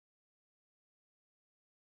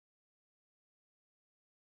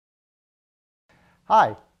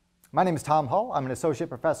Hi, my name is Tom Hull. I'm an associate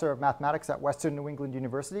professor of mathematics at Western New England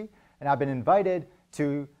University, and I've been invited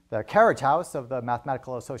to the Carriage House of the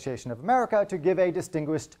Mathematical Association of America to give a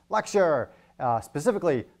distinguished lecture.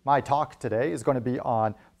 Specifically, my talk today is going to be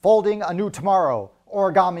on Folding a New Tomorrow,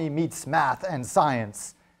 Origami Meets Math and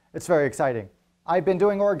Science. It's very exciting. I've been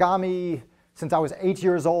doing origami since I was 8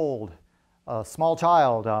 years old, a small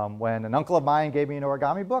child, when an uncle of mine gave me an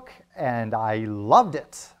origami book, and I loved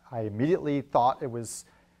it. I immediately thought it was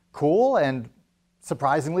cool and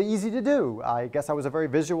surprisingly easy to do. I guess I was a very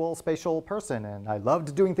visual, spatial person, and I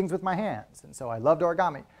loved doing things with my hands, and so I loved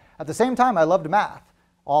origami. At the same time, I loved math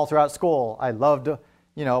all throughout school. I loved,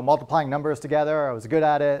 multiplying numbers together. I was good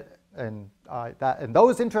at it, and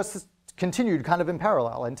those interests continued kind of in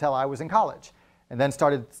parallel until I was in college, and then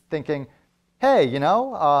started thinking, hey,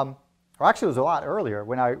 or actually it was a lot earlier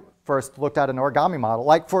when I first looked at an origami model.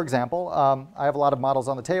 Like, for example, I have a lot of models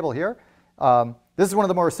on the table here. This is one of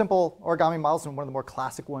the more simple origami models and one of the more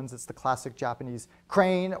classic ones. It's the classic Japanese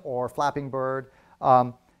crane or flapping bird.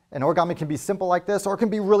 And origami can be simple like this, or it can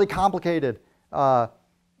be really complicated. Here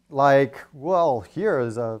is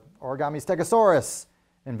a origami stegosaurus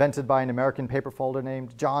invented by an American paper folder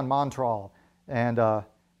named John Montrall. And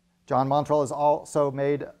John Montrall has also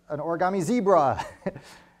made an origami zebra.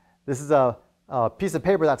 This is a piece of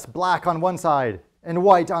paper that's black on one side and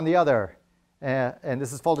white on the other. And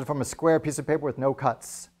this is folded from a square piece of paper with no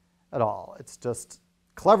cuts at all. It's just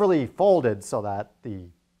cleverly folded so that the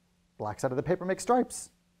black side of the paper makes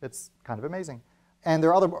stripes. It's kind of amazing. And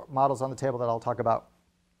there are other models on the table that I'll talk about.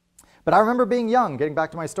 But I remember being young, getting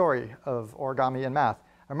back to my story of origami and math.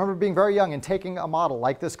 I remember being very young and taking a model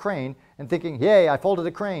like this crane and thinking, yay, I folded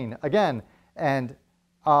a crane again. And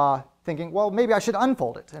thinking, well, maybe I should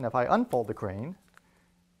unfold it. And if I unfold the crane,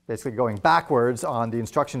 basically going backwards on the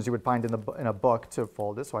instructions you would find in a book to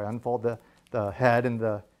fold it. So I unfold the head and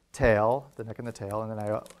the tail, the neck and the tail, and then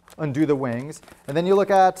I undo the wings. And then you look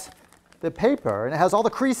at the paper, and it has all the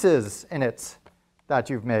creases in it that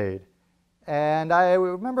you've made. And I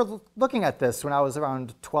remember looking at this when I was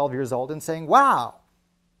around 12 years old and saying, wow,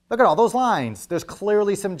 look at all those lines. There's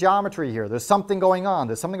clearly some geometry here. There's something going on.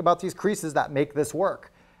 There's something about these creases that make this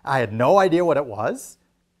work. I had no idea what it was,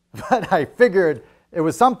 but I figured it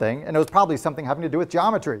was something, and it was probably something having to do with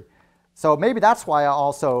geometry. So maybe that's why I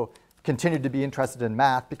also continued to be interested in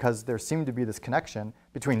math, because there seemed to be this connection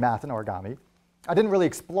between math and origami. I didn't really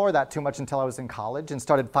explore that too much until I was in college and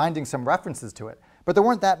started finding some references to it, but there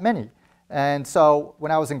weren't that many. And so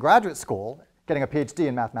when I was in graduate school, getting a PhD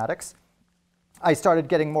in mathematics, I started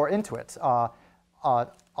getting more into it.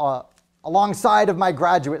 Alongside of my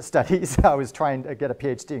graduate studies, I was trying to get a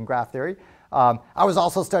PhD in graph theory. I was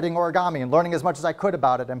also studying origami and learning as much as I could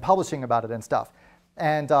about it and publishing about it and stuff.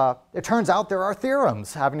 And it turns out there are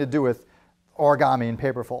theorems having to do with origami and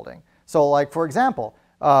paper folding. So, like, for example,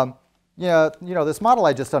 this model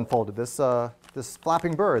I just unfolded, this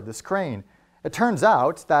flapping bird, this crane. It turns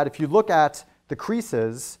out that if you look at the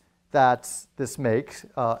creases that this makes,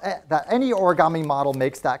 that any origami model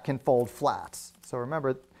makes that can fold flat. So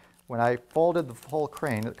remember, when I folded the whole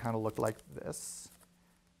crane, it kind of looked like this.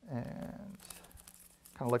 And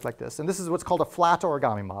kind of look like this. And this is what's called a flat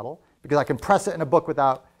origami model, because I can press it in a book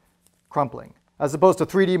without crumpling, as opposed to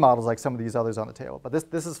 3D models like some of these others on the table. But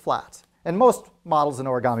this is flat. And most models in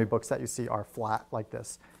origami books that you see are flat like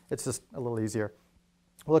this. It's just a little easier.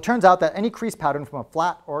 Well, it turns out that any crease pattern from a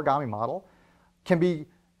flat origami model can be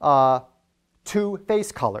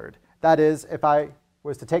two-face colored. That is, if I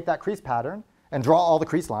was to take that crease pattern and draw all the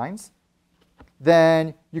crease lines,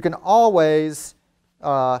 then you can always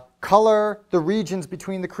color the regions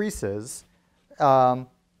between the creases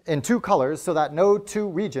in two colors so that no two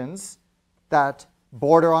regions that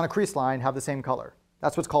border on a crease line have the same color.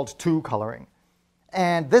 That's what's called two coloring.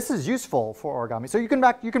 And this is useful for origami. So you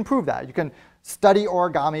can prove that. You can study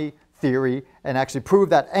origami theory and actually prove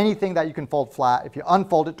that anything that you can fold flat, if you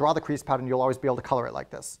unfold it, draw the crease pattern, you'll always be able to color it like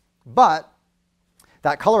this. But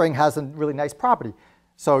that coloring has a really nice property.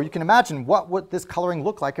 So you can imagine what would this coloring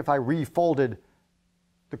look like if I refolded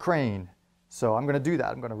the crane. So I'm going to do that.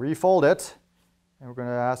 I'm going to refold it, and we're going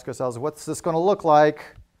to ask ourselves, what's this going to look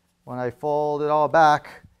like when I fold it all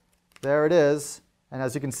back? There it is. And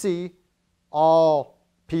as you can see, all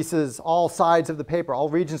pieces, all sides of the paper, all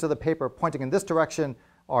regions of the paper pointing in this direction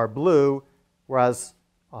are blue, whereas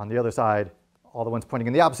on the other side, all the ones pointing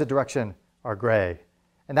in the opposite direction are gray.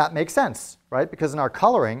 And that makes sense, right? Because in our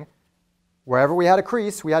coloring, wherever we had a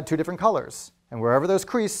crease, we had two different colors. And wherever those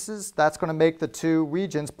creases, that's going to make the two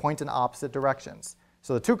regions point in opposite directions.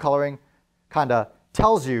 So the two coloring kind of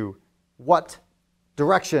tells you what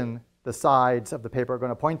direction the sides of the paper are going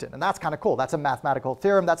to point in. And that's kind of cool. That's a mathematical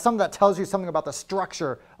theorem. That's something that tells you something about the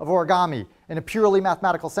structure of origami in a purely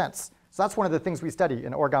mathematical sense. So that's one of the things we study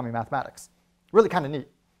in origami mathematics. Really kind of neat.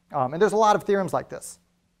 And there's a lot of theorems like this.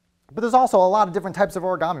 But there's also a lot of different types of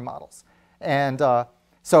origami models. And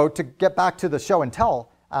so to get back to the show and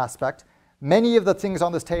tell aspect, many of the things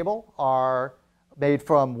on this table are made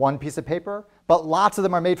from one piece of paper, but lots of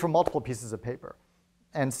them are made from multiple pieces of paper.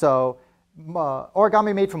 And so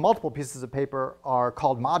origami made from multiple pieces of paper are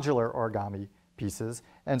called modular origami pieces.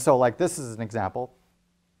 And so like this is an example.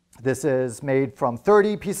 This is made from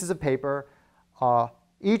 30 pieces of paper.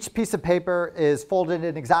 Each piece of paper is folded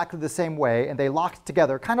in exactly the same way, and they lock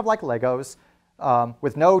together, kind of like Legos,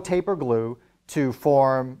 with no tape or glue to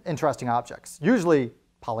form interesting objects, usually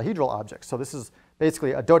polyhedral objects. So this is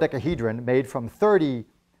basically a dodecahedron made from 30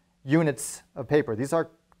 units of paper. This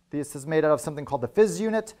is made out of something called the FIZ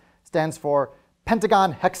unit. Stands for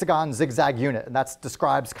pentagon, hexagon, zigzag unit, and that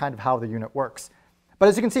describes kind of how the unit works. But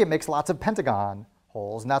as you can see, it makes lots of pentagon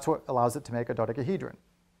holes, and that's what allows it to make a dodecahedron.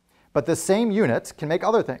 But the same unit can make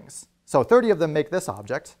other things. So 30 of them make this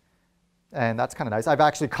object, and that's kind of nice. I've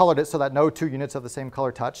actually colored it so that no two units of the same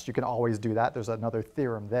color touched. You can always do that. There's another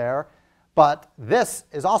theorem there. But this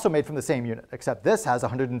is also made from the same unit, except this has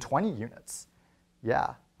 120 units.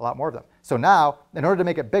 Yeah, a lot more of them. So now, in order to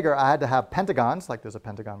make it bigger, I had to have pentagons, like there's a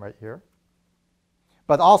pentagon right here.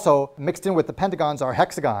 But also, mixed in with the pentagons are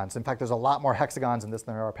hexagons. In fact, there's a lot more hexagons in this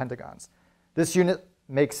than there are pentagons. This unit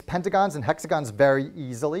makes pentagons and hexagons very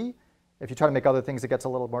easily. If you try to make other things, it gets a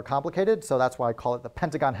little more complicated. So that's why I call it the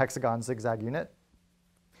pentagon, hexagon, zigzag unit.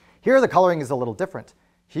 Here, the coloring is a little different.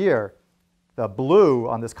 Here, the blue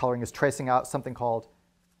on this coloring is tracing out something called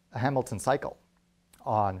a Hamilton cycle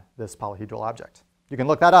on this polyhedral object. You can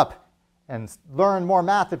look that up and learn more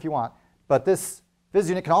math if you want. But this FIZ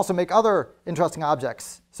unit can also make other interesting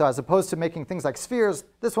objects. So as opposed to making things like spheres,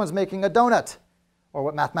 this one's making a donut, or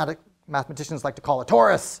what mathematicians like to call a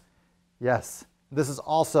torus. Yes, this is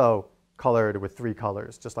also colored with 3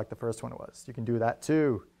 colors, just like the first one was. You can do that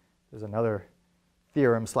too. There's another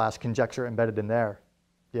theorem / conjecture embedded in there.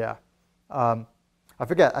 Yeah. I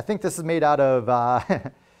forget. I think this is made out of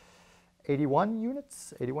 81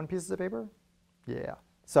 units, 81 pieces of paper. Yeah.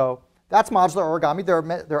 So that's modular origami.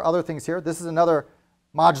 There are other things here. This is another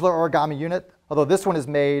modular origami unit, although this one is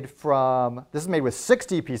made with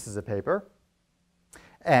 60 pieces of paper.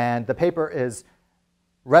 And the paper is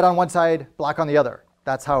red on one side, black on the other.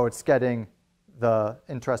 That's how it's getting the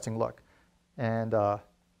interesting look. And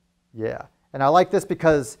yeah. And I like this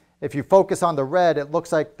because if you focus on the red, it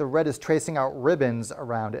looks like the red is tracing out ribbons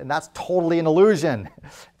around it. And that's totally an illusion.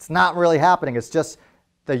 It's not really happening. It's just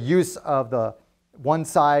the use of the one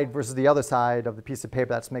side versus the other side of the piece of paper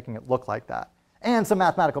that's making it look like that. And some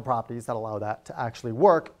mathematical properties that allow that to actually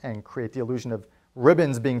work and create the illusion of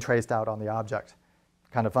ribbons being traced out on the object.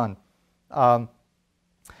 Kind of fun.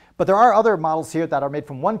 But there are other models here that are made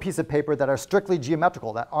from one piece of paper that are strictly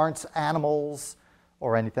geometrical, that aren't animals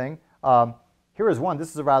or anything. Here is one. This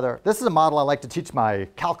is a model I like to teach my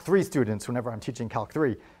Calc 3 students whenever I'm teaching Calc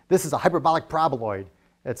 3. This is a hyperbolic paraboloid.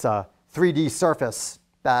 It's a 3D surface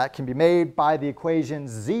that can be made by the equation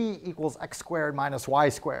z equals x squared minus y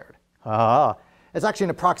squared. It's actually an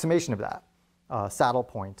approximation of that, saddle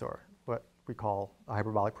point, or what we call a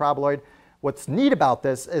hyperbolic paraboloid. What's neat about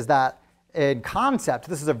this is that in concept,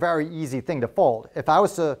 this is a very easy thing to fold. If I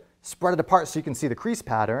was to spread it apart so you can see the crease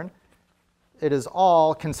pattern, it is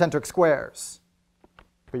all concentric squares.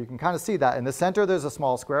 But you can kind of see that. In the center, there's a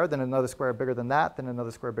small square, then another square bigger than that, then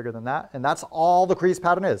another square bigger than that. And that's all the crease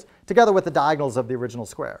pattern is, together with the diagonals of the original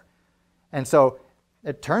square. And so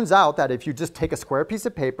it turns out that if you just take a square piece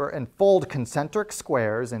of paper and fold concentric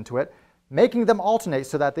squares into it, making them alternate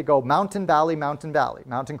so that they go mountain, valley, mountain, valley.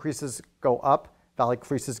 Mountain creases go up, valley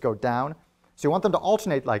creases go down. So you want them to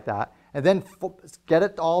alternate like that, and then get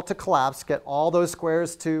it all to collapse, get all those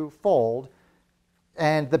squares to fold,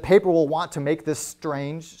 and the paper will want to make this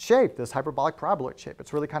strange shape, this hyperbolic paraboloid shape.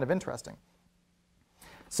 It's really kind of interesting.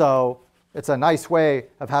 So it's a nice way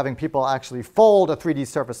of having people actually fold a 3D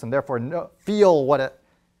surface and therefore feel what it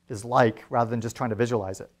is like rather than just trying to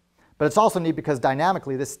visualize it. But it's also neat because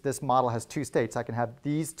dynamically this model has 2 states. I can have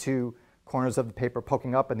these 2 corners of the paper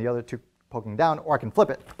poking up and the other 2 poking down, or I can flip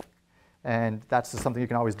it. And that's just something you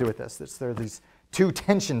can always do with this. There are these 2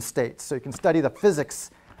 tension states. So you can study the physics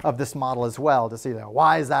of this model as well to see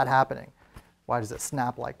why is that happening? Why does it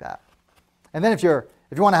snap like that? And then if you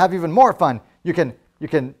want to have even more fun, you can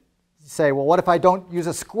say, well, what if I don't use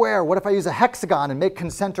a square? What if I use a hexagon and make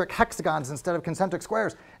concentric hexagons instead of concentric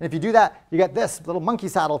squares? And if you do that, you get this little monkey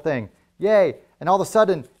saddle thing. Yay. And all of a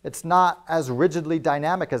sudden, it's not as rigidly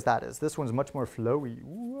dynamic as that is. This one's much more flowy.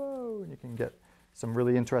 Whoa. And you can get some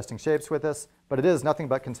really interesting shapes with this. But it is nothing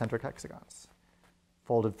but concentric hexagons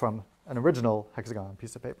folded from an original hexagon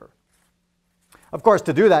piece of paper. Of course,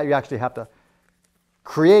 to do that, you actually have to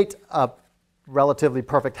create a relatively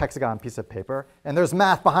perfect hexagon piece of paper. And there's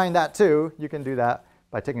math behind that, too. You can do that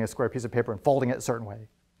by taking a square piece of paper and folding it a certain way,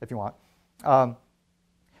 if you want.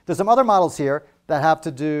 There's some other models here that have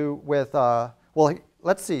to do with, well,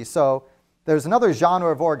 let's see. So there's another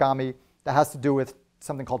genre of origami that has to do with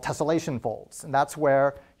something called tessellation folds. And that's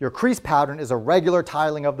where your crease pattern is a regular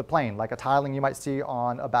tiling of the plane, like a tiling you might see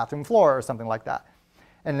on a bathroom floor or something like that.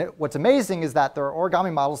 And what's amazing is that there are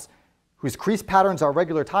origami models whose crease patterns are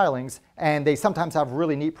regular tilings, and they sometimes have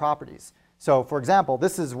really neat properties. So for example,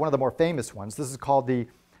 this is one of the more famous ones. This is called the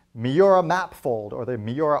Miura map fold, or the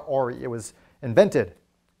Miura Ori. It was invented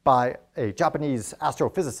by a Japanese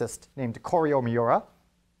astrophysicist named Koryo Miura.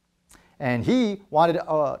 And he wanted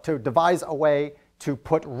to devise a way to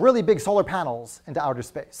put really big solar panels into outer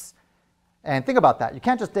space. And think about that. You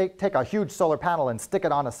can't just take a huge solar panel and stick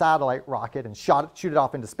it on a satellite rocket and shoot it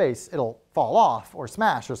off into space. It'll fall off or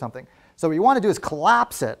smash or something. So what you want to do is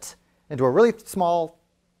collapse it into a really small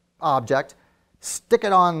object, stick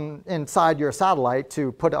it on inside your satellite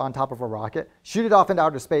to put it on top of a rocket, shoot it off into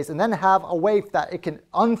outer space, and then have a way that it can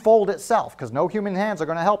unfold itself, because no human hands are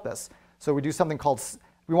going to help this. So we do something called,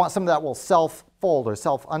 we want something that will self-fold or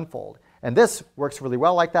self-unfold. And this works really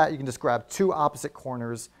well like that. You can just grab two opposite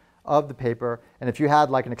corners of the paper, and if you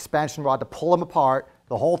had like an expansion rod to pull them apart,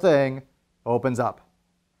 the whole thing opens up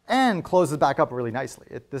and closes back up really nicely.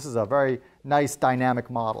 This is a very nice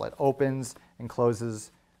dynamic model. It opens and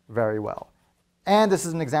closes very well. And this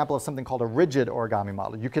is an example of something called a rigid origami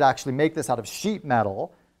model. You could actually make this out of sheet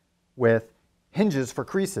metal with hinges for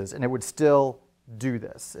creases, and it would still do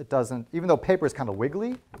this. It doesn't, even though paper is kind of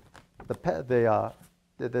wiggly,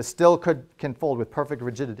 the still can fold with perfect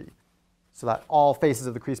rigidity, so that all faces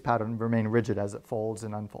of the crease pattern remain rigid as it folds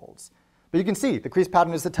and unfolds. But you can see the crease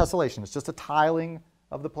pattern is the tessellation. It's just a tiling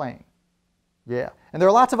of the plane. Yeah, and there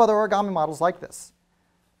are lots of other origami models like this.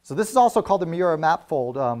 So this is also called the Miura map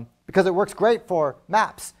fold because it works great for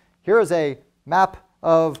maps. Here is a map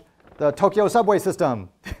of the Tokyo subway system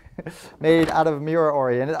made out of Miura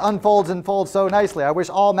Ori, and it unfolds and folds so nicely. I wish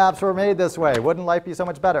all maps were made this way. Wouldn't life be so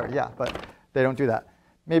much better? Yeah, but they don't do that.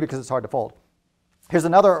 Maybe because it's hard to fold. Here's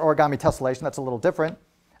another origami tessellation that's a little different.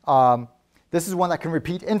 This is one that can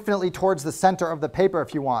repeat infinitely towards the center of the paper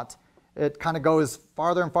if you want. It kind of goes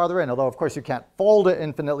farther and farther in, although of course you can't fold it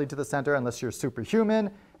infinitely to the center unless you're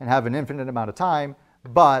superhuman and have an infinite amount of time.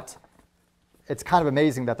 But it's kind of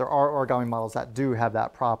amazing that there are origami models that do have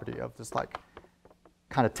that property of just like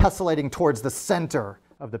kind of tessellating towards the center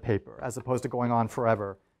of the paper as opposed to going on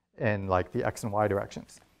forever in like the X and Y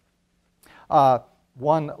directions.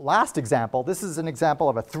 One last example, this is an example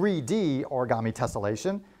of a 3D origami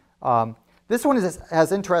tessellation. This one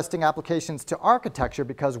has interesting applications to architecture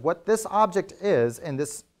because what this object is in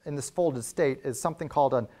this folded state is something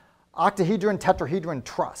called an octahedron tetrahedron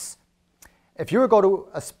truss. If you were to go to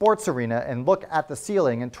a sports arena and look at the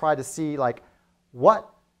ceiling and try to see like what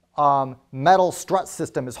metal strut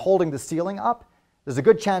system is holding the ceiling up, there's a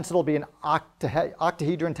good chance it'll be an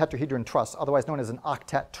octahedron tetrahedron truss, otherwise known as an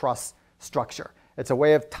octet truss structure. It's a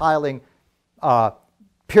way of tiling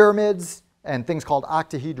pyramids and things called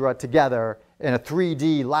octahedra together in a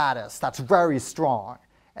 3D lattice that's very strong.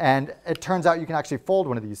 And it turns out you can actually fold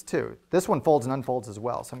one of these too. This one folds and unfolds as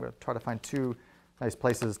well. So I'm going to try to find two nice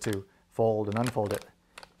places to fold and unfold it.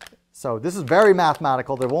 So this is very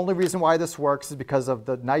mathematical. The only reason why this works is because of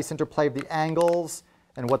the nice interplay of the angles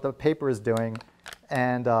and what the paper is doing,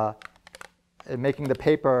 and making the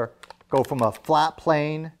paper go from a flat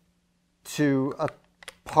plane to a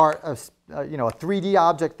part of a 3D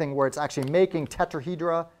object thing where it's actually making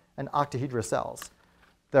tetrahedra and octahedra cells.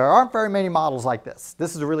 There aren't very many models like this.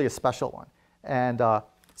 This is really a special one. And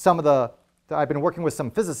I've been working with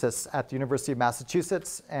some physicists at the University of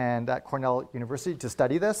Massachusetts and at Cornell University to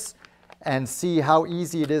study this and see how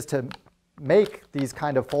easy it is to make these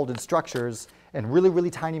kind of folded structures in really,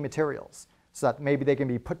 really tiny materials so that maybe they can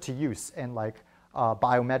be put to use in like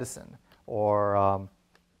biomedicine or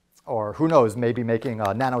who knows, maybe making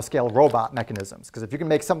nanoscale robot mechanisms. Because if you can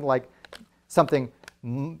make something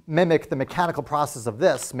mimic the mechanical process of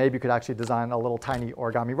this, maybe you could actually design a little tiny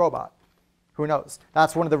origami robot. Who knows?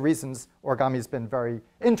 That's one of the reasons origami has been very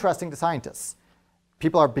interesting to scientists.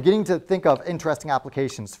 People are beginning to think of interesting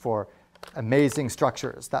applications for amazing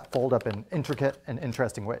structures that fold up in intricate and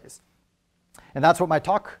interesting ways. And that's what my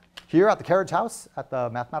talk here at the Carriage House at the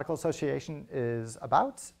Mathematical Association is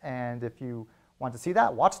about. And if you want to see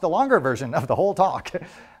that, watch the longer version of the whole talk.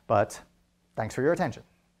 But thanks for your attention.